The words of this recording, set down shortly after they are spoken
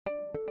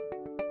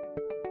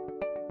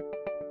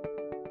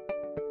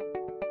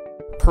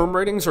Perm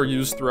ratings are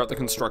used throughout the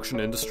construction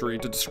industry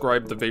to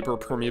describe the vapor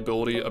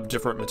permeability of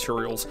different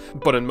materials,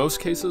 but in most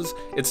cases,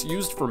 it's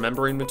used for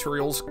membrane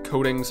materials,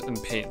 coatings,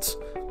 and paints.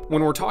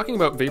 When we're talking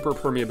about vapor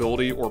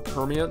permeability or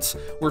permeance,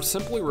 we're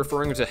simply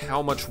referring to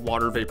how much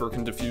water vapor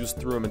can diffuse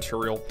through a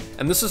material,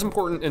 and this is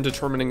important in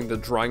determining the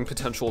drying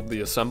potential of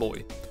the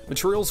assembly.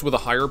 Materials with a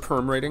higher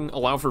perm rating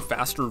allow for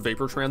faster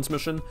vapor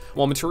transmission,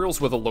 while materials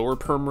with a lower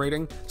perm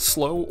rating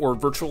slow or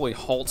virtually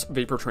halt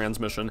vapor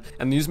transmission,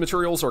 and these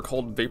materials are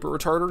called vapor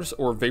retarders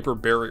or vapor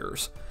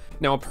barriers.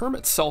 Now, a perm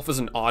itself is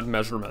an odd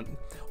measurement.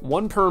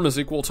 1 perm is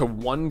equal to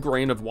 1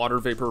 grain of water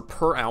vapor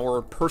per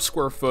hour per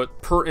square foot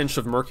per inch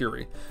of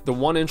mercury. The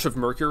 1 inch of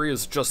mercury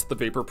is just the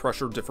vapor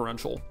pressure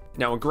differential.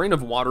 Now, a grain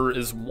of water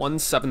is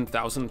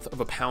 1/7,000th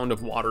of a pound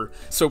of water,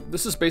 so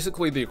this is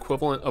basically the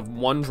equivalent of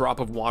 1 drop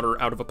of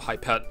water out of a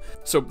pipette,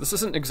 so this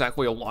isn't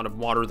exactly a lot of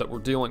water that we're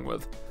dealing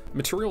with.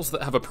 Materials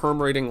that have a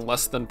perm rating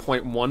less than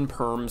 0.1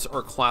 perms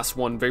are class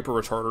 1 vapor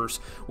retarders,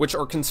 which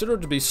are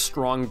considered to be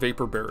strong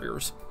vapor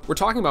barriers. We're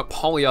talking about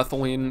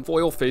polyethylene,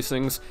 foil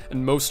facings,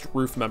 and most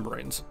roof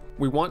membranes.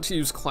 We want to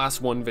use class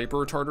 1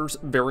 vapor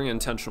retarders very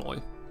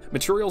intentionally.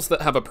 Materials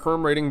that have a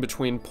perm rating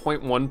between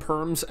 0.1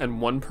 perms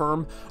and 1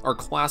 perm are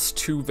class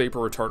 2 vapor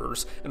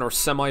retarders and are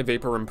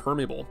semi-vapor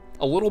impermeable.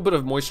 A little bit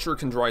of moisture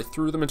can dry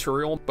through the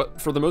material,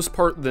 but for the most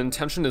part, the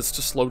intention is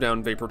to slow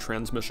down vapor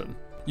transmission.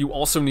 You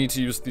also need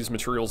to use these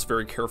materials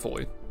very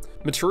carefully.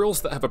 Materials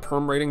that have a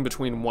perm rating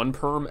between 1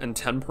 perm and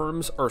 10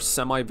 perms are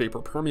semi-vapor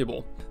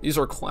permeable. These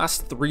are class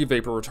 3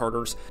 vapor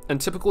retarders, and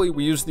typically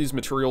we use these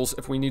materials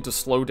if we need to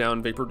slow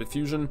down vapor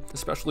diffusion,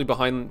 especially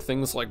behind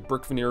things like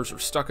brick veneers or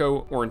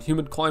stucco, or in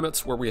humid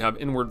climates where we have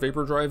inward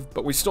vapor drive,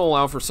 but we still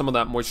allow for some of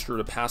that moisture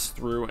to pass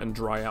through and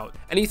dry out.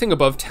 Anything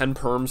above 10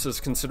 perms is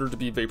considered to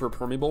be vapor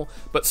permeable,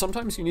 but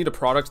sometimes you need a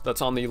product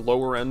that's on the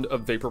lower end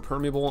of vapor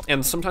permeable,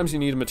 and sometimes you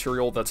need a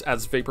material that's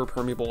as vapor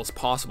permeable as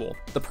possible.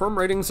 The perm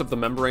ratings of the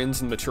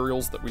membranes and materials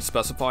that we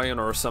specify in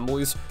our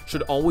assemblies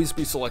should always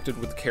be selected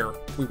with care.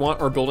 We want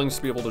our buildings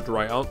to be able to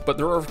dry out, but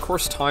there are of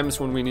course times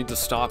when we need to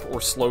stop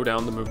or slow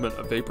down the movement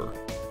of vapor.